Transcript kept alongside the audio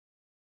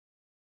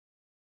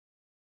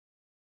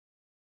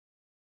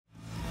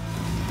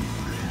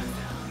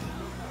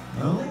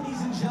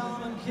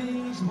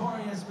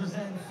Warriors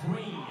present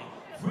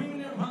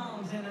three-minute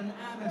rounds in an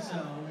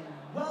amateur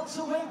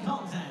welterweight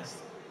contest.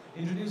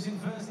 Introducing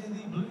first in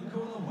the blue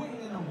corner,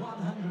 weighing in at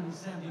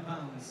 170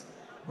 pounds,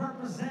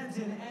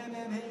 representing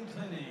MMA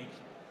Clinic,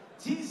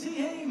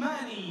 TCA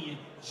Mani,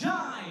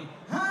 Jai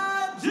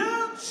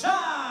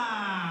ODOUCHA.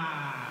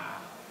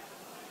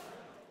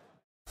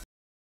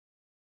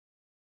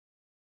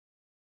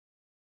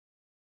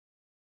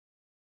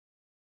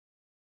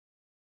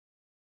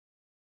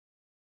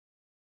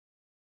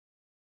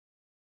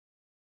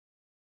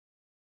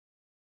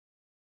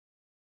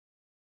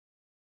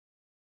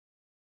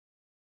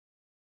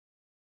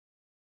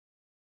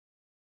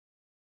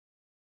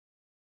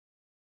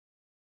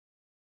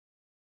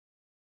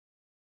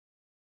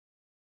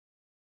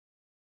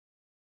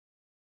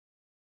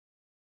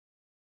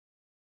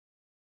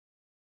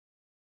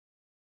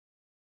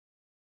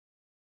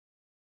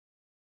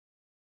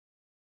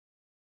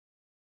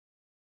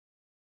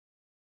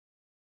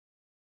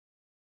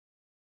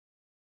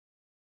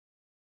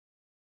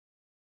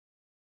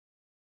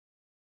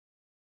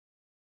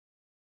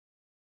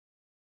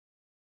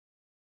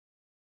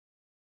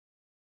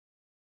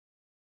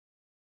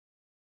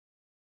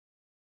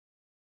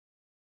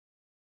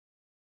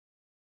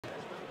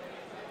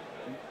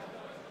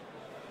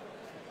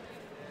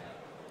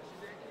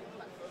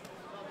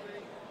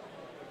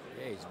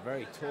 Yeah, he's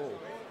very tall.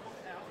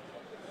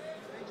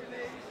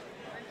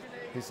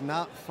 He's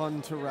not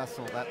fun to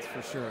wrestle, that's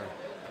for sure.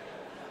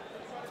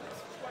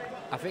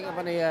 I think I've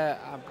only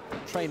I've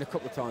trained a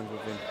couple of times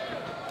with him.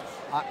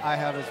 I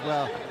have as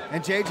well.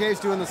 And JJ's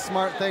doing the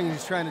smart thing.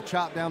 He's trying to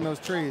chop down those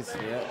trees.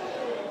 Yeah,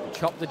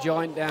 chop the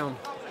giant down.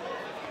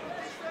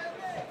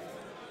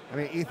 I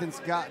mean,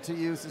 Ethan's got to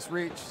use his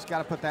reach. He's got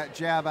to put that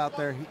jab out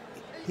there.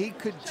 He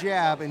could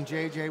jab, and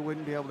JJ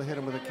wouldn't be able to hit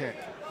him with a kick.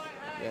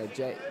 Yeah,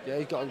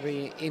 Jay's got to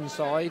be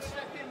inside.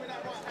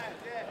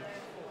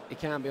 He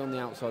can't be on the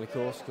outside, of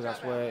course, because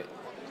that's where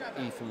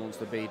Ethan wants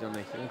to be, doesn't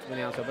he? He wants to be on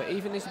the outside, but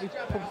Ethan needs to be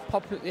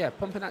pumping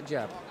that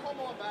jab.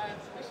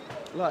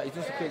 Look, he's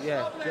just a quick,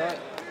 yeah. Jay,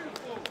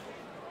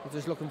 he's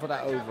just looking for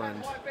that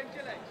overhand.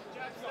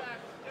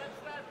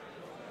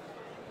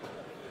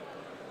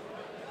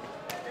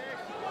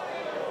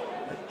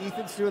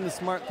 Ethan's doing the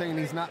smart thing, and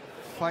he's not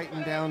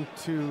fighting down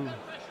to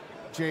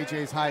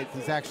JJ's height.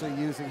 He's actually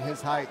using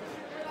his height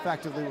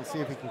effectively. We'll see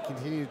if he can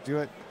continue to do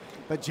it.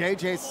 But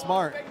JJ's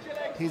smart.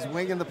 He's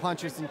winging the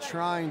punches and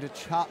trying to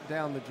chop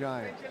down the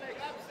giant.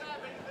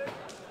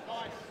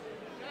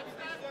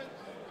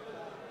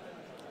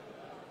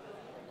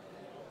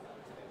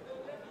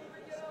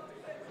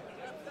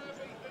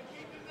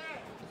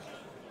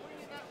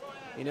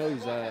 He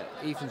knows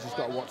Ethan's just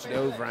got to watch the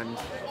overhand.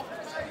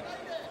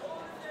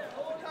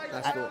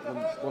 That's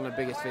one of the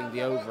biggest things,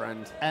 the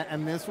overhand.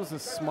 And this was a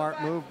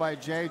smart move by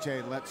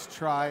JJ. Let's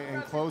try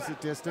and close the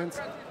distance.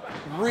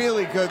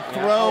 Really good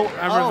throw.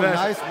 Yeah.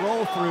 Nice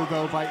roll through,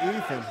 though, by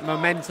Ethan.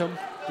 Momentum,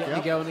 getting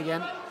you going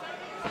again.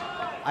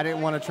 I didn't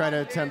want to try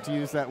to attempt to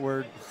use that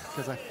word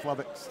because I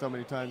flubberted so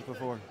many times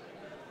before.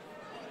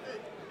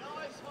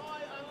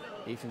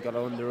 Ethan got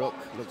an underhook,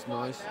 looks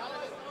nice.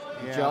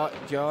 Yeah.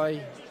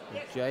 JJ.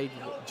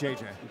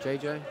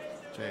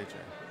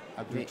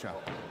 ODOUCHA.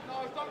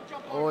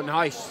 Oh,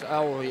 nice.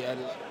 Oh, yeah.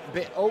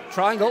 Oh,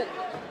 triangle.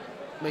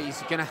 But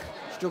he's going to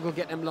struggle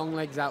getting them long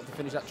legs out to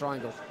finish that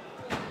triangle.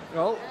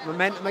 Oh,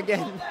 momentum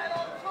again.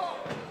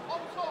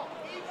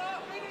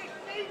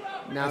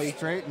 Now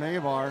straight knee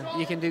bar.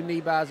 You can do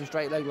knee bars and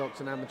straight leg locks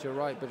in amateur,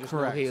 right? But just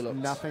correct. No heel hooks.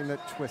 Nothing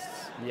that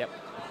twists. Yep.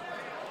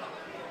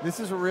 This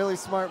is a really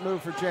smart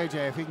move for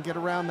JJ if he can get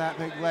around that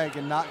big leg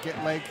and not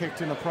get leg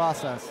kicked in the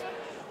process.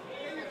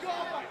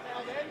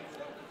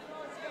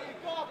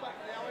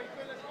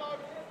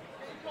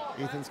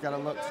 Ethan's got to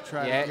look to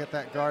try to get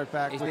that guard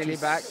back. He's nearly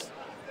back.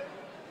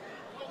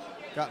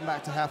 Gotten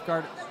back to half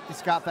guard.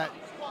 He's got that.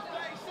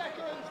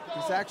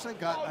 He's actually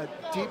got a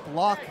deep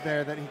lock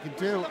there that he can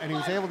do, and he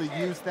was able to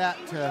use that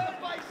to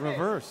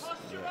reverse.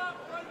 Yeah.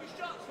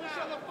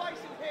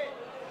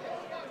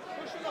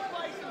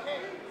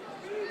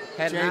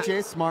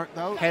 JJ's smart,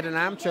 though. Head and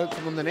arm choke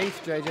from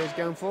underneath, JJ's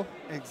going for.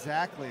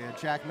 Exactly, a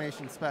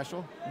Jackmation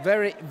special.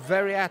 Very,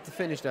 very hard to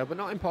finish, though, but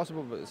not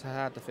impossible, but it's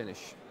hard to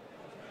finish.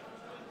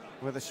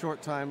 With a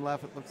short time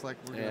left, it looks like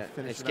we're going to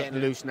finish it's it getting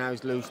up. loose now.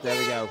 It's loose. There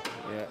we go.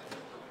 Yeah.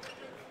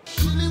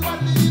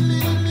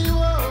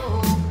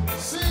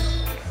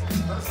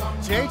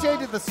 JJ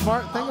did the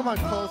smart thing about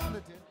closing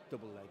the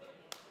double leg.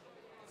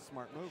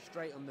 Smart move.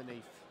 Straight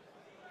underneath.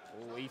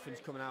 Oh, Ethan's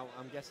coming out.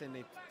 I'm guessing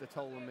they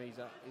told him he's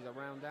a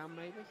round down,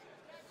 maybe.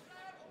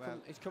 Well,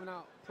 he's coming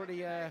out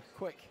pretty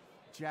quick.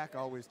 Jack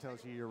always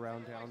tells you you're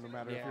round down, no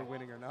matter if you're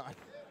winning or not.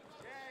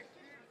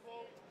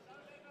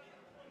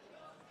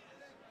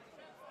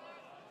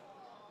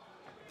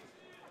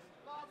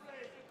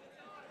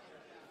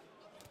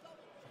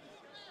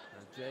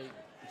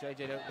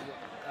 JJ,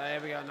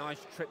 there we go, nice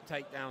trip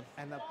takedown.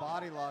 And the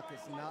body lock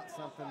is not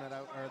something that,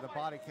 or the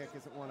body kick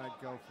isn't one I'd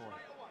go for.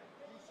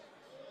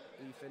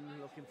 Ethan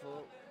looking for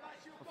it.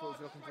 I thought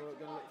he was looking for it,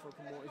 going to look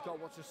for more. He's got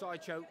to watch the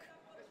side choke.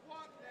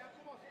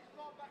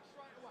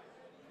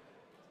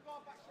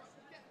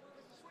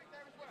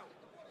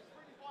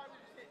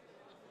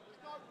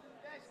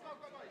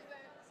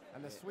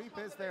 And the sweep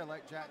is there,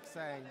 like Jack's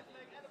saying.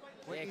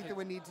 What Yeah, Ethan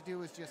would need to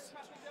do is just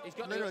he's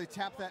got literally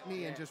tap that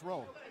knee and just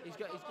roll. He's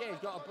got a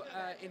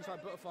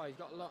inside butterfly. He's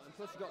got a lot, and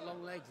plus he's got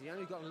long legs. He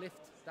only got to lift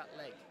that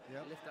leg.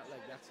 Yep. Lift that leg.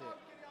 That's it.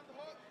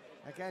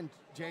 Again,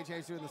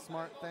 JJ's doing the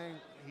smart thing.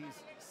 He's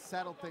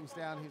settled things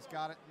down. He's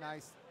got it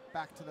nice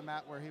back to the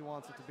mat where he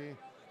wants it to be.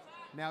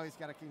 Now he's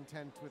got to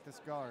contend with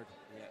this guard.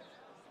 Yeah.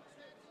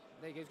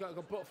 There you go. He's got a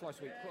good butterfly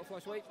sweep. Butterfly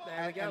sweep.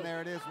 There we go. And there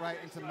it is, right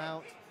into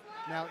mount.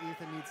 Now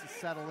Ethan needs to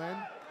settle in.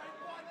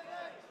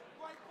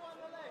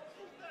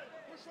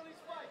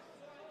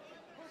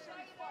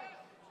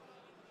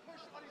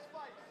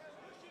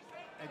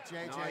 And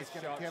JJ's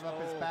going to give up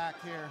his back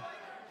here.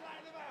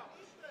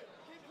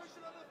 Keep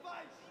pushing on the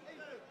face, Ethan.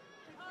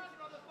 Keep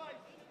pushing on the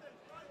face. Keep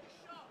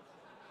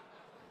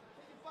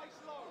your face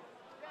low.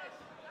 Yes.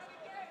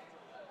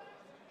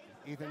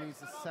 Ethan needs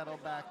to settle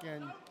back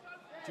in.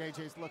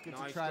 JJ's looking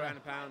Nice to try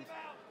ground to... and pound.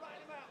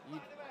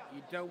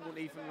 You don't want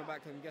Ethan on the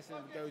back. I'm guessing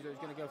if he goes, he's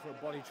going to go for a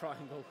body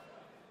triangle,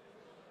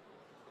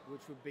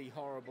 which would be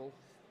horrible.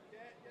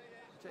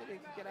 JJ can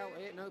get out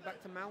here. No,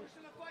 back to mount.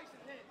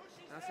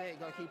 That's it.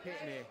 Got to keep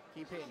hitting here.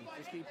 Keep hitting.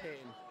 Just keep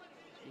hitting.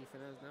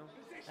 Ethan has now.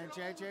 And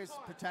JJ's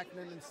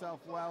protecting himself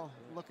well,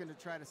 looking to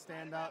try to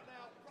stand up.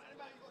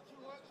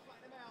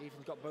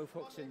 Ethan's got both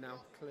hooks in now.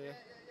 Clear.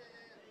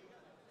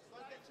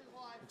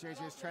 And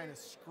JJ's trying to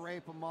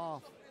scrape him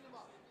off.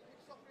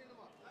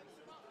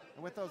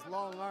 And with those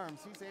long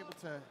arms, he's able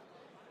to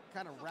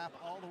kind of wrap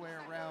all the way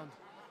around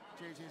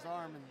JJ's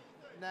arm and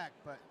neck,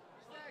 but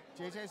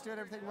JJ's doing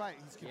everything right.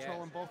 He's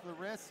controlling both of the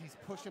wrists. He's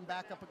pushing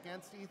back up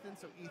against Ethan,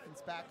 so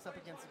Ethan's back's up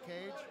against the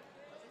cage.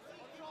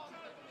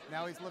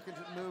 Now he's looking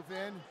to move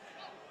in.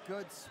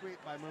 Good sweep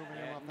by moving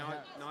him up the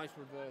head. Nice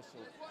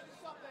reversal.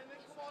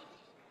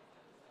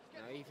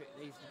 Now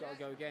Ethan's got to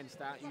go again.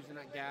 Start using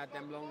that guard,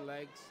 them long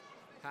legs,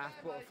 half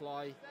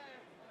butterfly,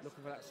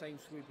 looking for that same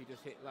sweep he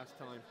just hit last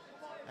time.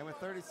 And with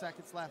 30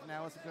 seconds left,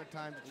 now is a good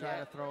time to try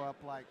to throw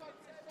up like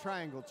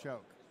triangle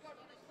choke.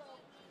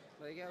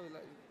 There you go.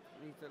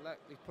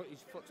 He put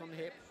his foot on the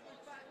hip,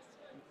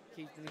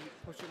 keeps the knee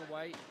pushing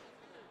away.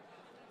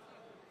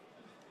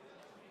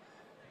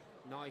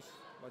 Nice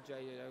by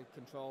JJ.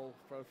 Control,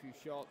 throw a few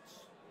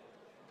shots.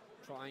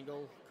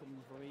 Triangle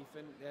coming from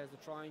Ethan. There's the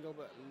triangle,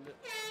 but a bit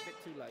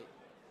too late.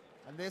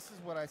 And this is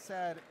what I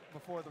said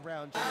before the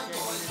round. JJ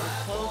needed to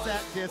close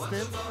that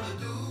distance,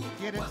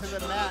 get into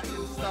the mat,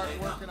 and start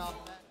working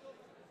off that.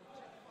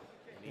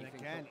 And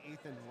again,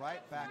 Ethan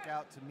right back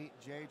out to meet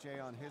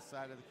JJ on his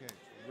side of the cage.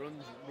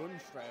 Runs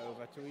straight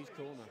over to his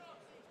corner.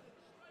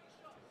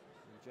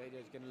 And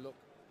JJ's going to look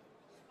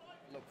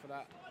for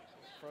that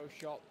throw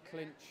shot,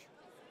 clinch,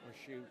 or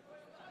shoot.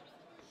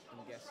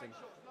 I'm guessing.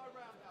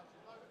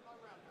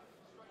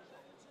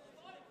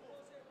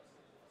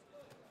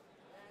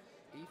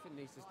 Ethan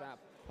needs to start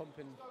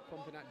pumping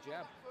that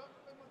jab.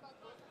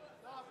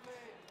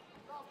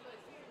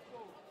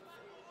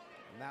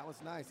 And that was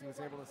nice. He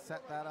was able to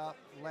set that up,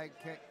 leg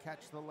kick,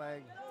 catch the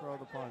leg, throw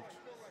the punch.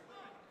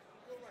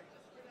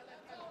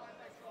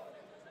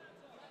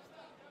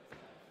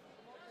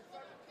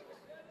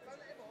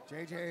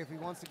 JJ, if he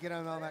wants to get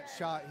in on that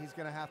shot, he's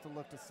going to have to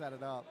look to set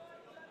it up.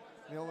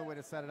 The only way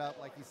to set it up,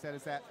 like he said,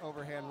 is that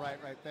overhand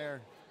right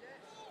there.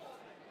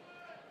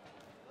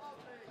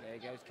 There he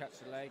goes, catch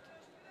the leg.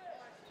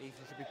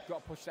 Ethan should be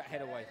got to push that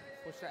head away.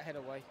 Push that head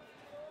away.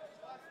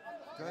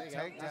 Good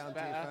takedown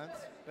defense.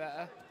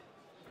 Better.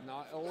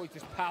 No, always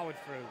just powered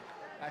through.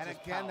 That's and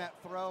again, that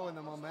throw and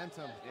the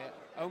momentum. Yeah.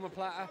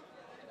 Omoplata.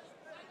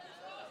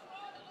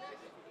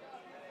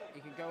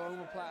 You can go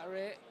omoplata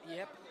here.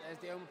 Yep, there's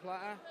the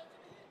omoplata.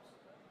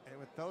 And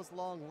with those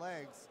long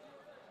legs.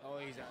 Oh,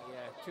 he's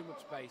too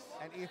much space.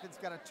 And Ethan's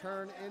got to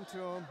turn into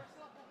him.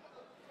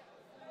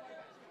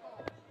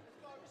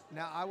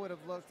 Now, I would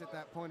have looked at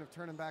that point of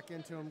turning back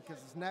into him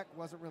because his neck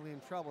wasn't really in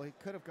trouble. He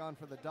could have gone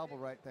for the double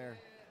right there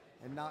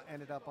and not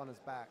ended up on his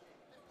back.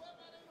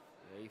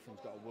 Yeah, Ethan's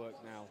got to work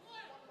now.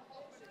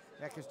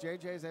 Yeah, because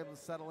JJ's able to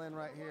settle in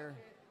right here.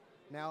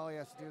 Now all he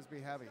has to do is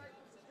be heavy.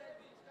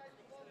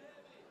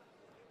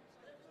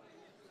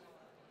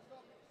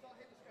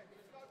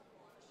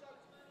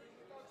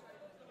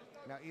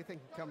 Now Ethan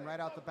can come right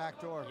out the back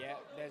door. Yeah,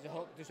 there's a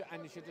hook,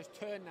 and he should just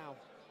turn now.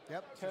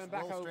 Yep, turn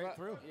back roll over. Straight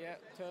through. Yeah,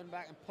 turn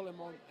back and pull him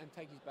on and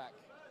take his back.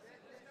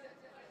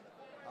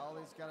 All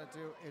he's got to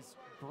do is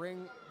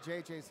bring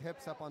JJ's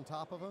hips up on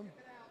top of him.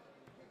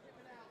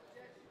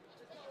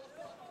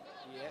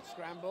 Yeah,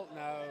 scramble.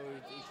 No,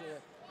 he should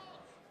have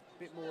a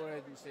bit more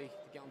urgency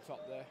to get on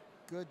top there.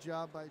 Good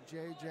job by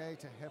JJ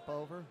to hip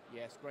over.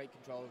 Yes, great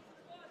control.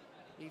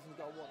 Ethan's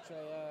got to watch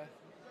a.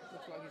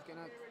 Looks like he's going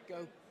to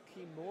go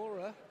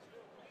Kimura.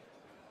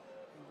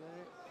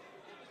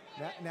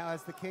 Now,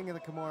 as the king of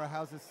the Kimura,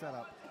 how's this set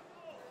up?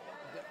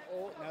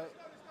 No.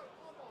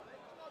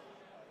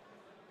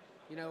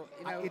 You know,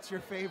 it's your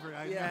favorite,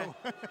 I know.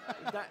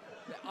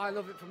 I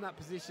love it from that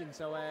position.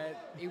 So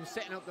he was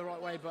setting up the right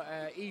way, but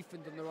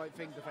Ethan done the right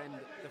thing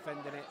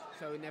defending it.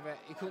 So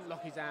he couldn't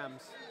lock his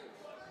arms.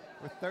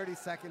 With 30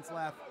 seconds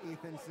left,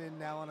 Ethan's in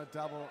now on a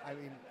double. I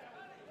mean,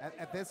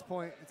 At this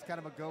point, it's kind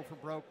of a go for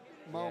broke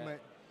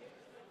moment.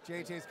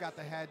 JJ's got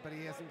the head, but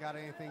he hasn't got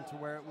anything to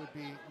where it would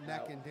be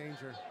neck in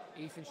danger.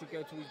 Ethan should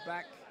go to his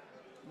back,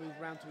 move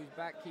round to his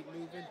back, keep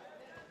moving.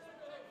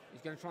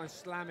 He's going to try and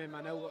slam him.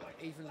 I know what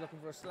Ethan's looking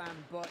for, a slam,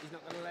 but he's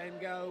not going to let him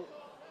go.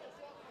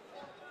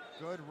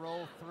 Good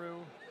roll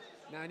through.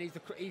 Now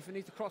Ethan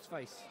needs the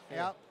crossface.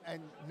 Yep,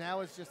 and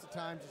now is just the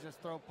time to just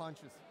throw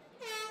punches.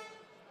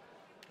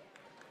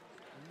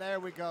 And there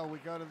we go. We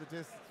go to the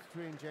distance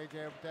between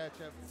JJ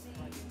Obdecha.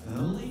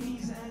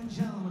 Ladies and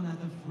gentlemen, at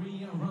the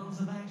 3 rounds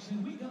of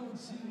action, we go to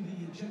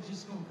the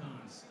judges'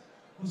 scorecards,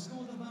 who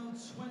scored about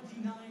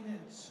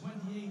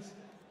 29-28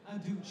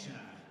 ODOUCHA,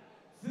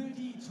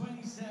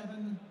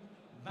 30-27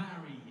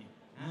 Barry,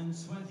 and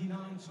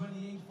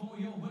 29-28 for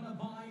your winner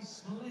by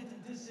split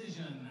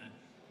decision.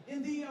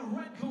 In the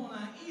red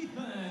corner,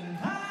 Ethan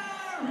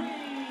Barry.